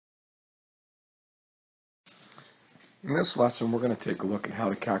In this lesson, we're going to take a look at how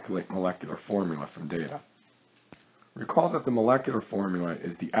to calculate molecular formula from data. Recall that the molecular formula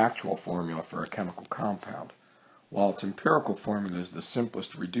is the actual formula for a chemical compound, while its empirical formula is the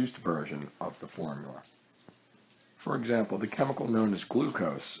simplest reduced version of the formula. For example, the chemical known as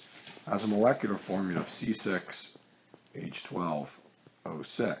glucose has a molecular formula of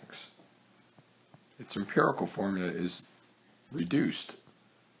C6H12O6. Its empirical formula is reduced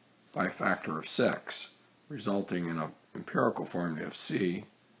by a factor of 6, resulting in an empirical formula of CH2O.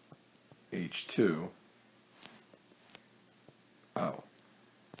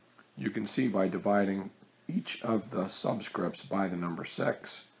 You can see by dividing each of the subscripts by the number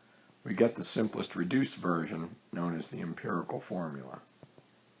 6, we get the simplest reduced version known as the empirical formula.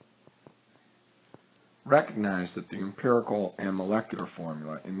 Recognize that the empirical and molecular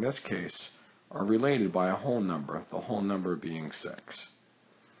formula in this case are related by a whole number, the whole number being 6.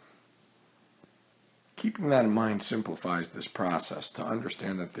 Keeping that in mind simplifies this process to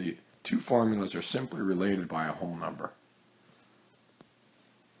understand that the two formulas are simply related by a whole number.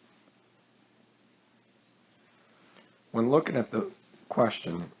 When looking at the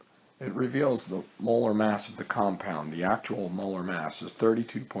question, it reveals the molar mass of the compound. The actual molar mass is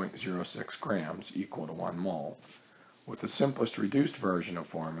 32.06 grams, equal to 1 mole, with the simplest reduced version of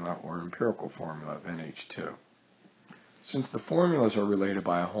formula or empirical formula of NH2. Since the formulas are related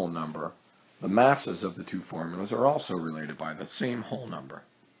by a whole number, the masses of the two formulas are also related by the same whole number.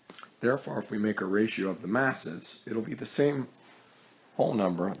 Therefore, if we make a ratio of the masses, it'll be the same whole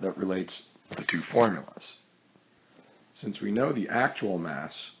number that relates the two formulas. Since we know the actual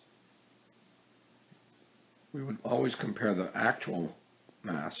mass, we would always compare the actual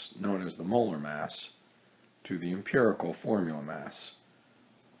mass, known as the molar mass, to the empirical formula mass.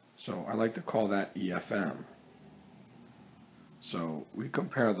 So I like to call that EFM. So we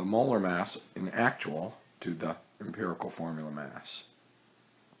compare the molar mass in actual to the empirical formula mass.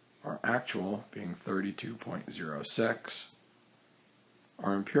 Our actual being 32.06.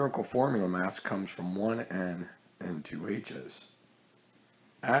 Our empirical formula mass comes from 1 N and 2 H's.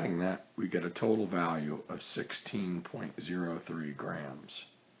 Adding that, we get a total value of 16.03 grams.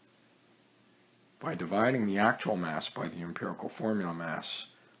 By dividing the actual mass by the empirical formula mass,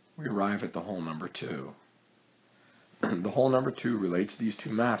 we arrive at the whole number 2. The whole number 2 relates these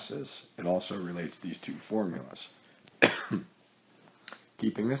two masses. It also relates these two formulas.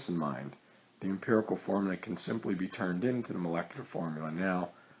 Keeping this in mind, the empirical formula can simply be turned into the molecular formula now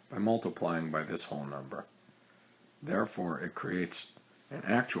by multiplying by this whole number. Therefore, it creates an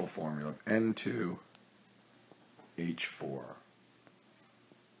actual formula of N2H4.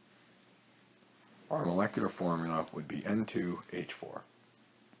 Our molecular formula would be N2H4.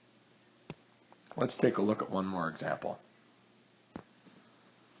 Let's take a look at one more example.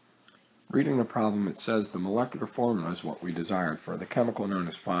 Reading the problem, it says the molecular formula is what we desired for the chemical known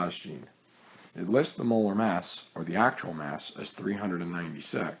as phosgene. It lists the molar mass, or the actual mass, as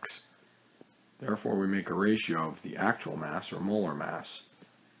 396. Therefore, we make a ratio of the actual mass, or molar mass,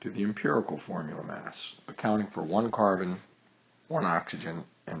 to the empirical formula mass, accounting for 1 carbon, 1 oxygen,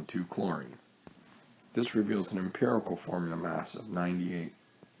 and 2 chlorine. This reveals an empirical formula mass of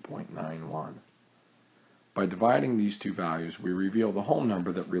 98.91. By dividing these two values, we reveal the whole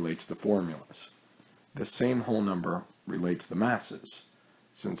number that relates the formulas. This same whole number relates the masses.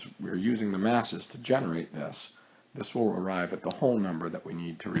 Since we're using the masses to generate this, this will arrive at the whole number that we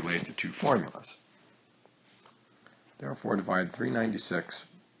need to relate the two formulas. Therefore, divide 396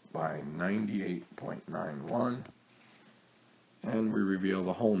 by 98.91, and we reveal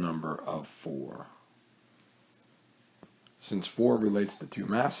the whole number of 4. Since 4 relates the two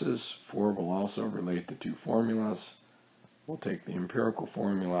masses, 4 will also relate the two formulas. We'll take the empirical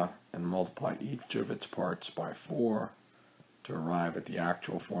formula and multiply each of its parts by 4 to arrive at the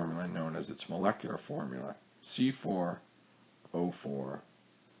actual formula known as its molecular formula,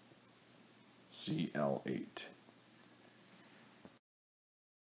 C4O4Cl8.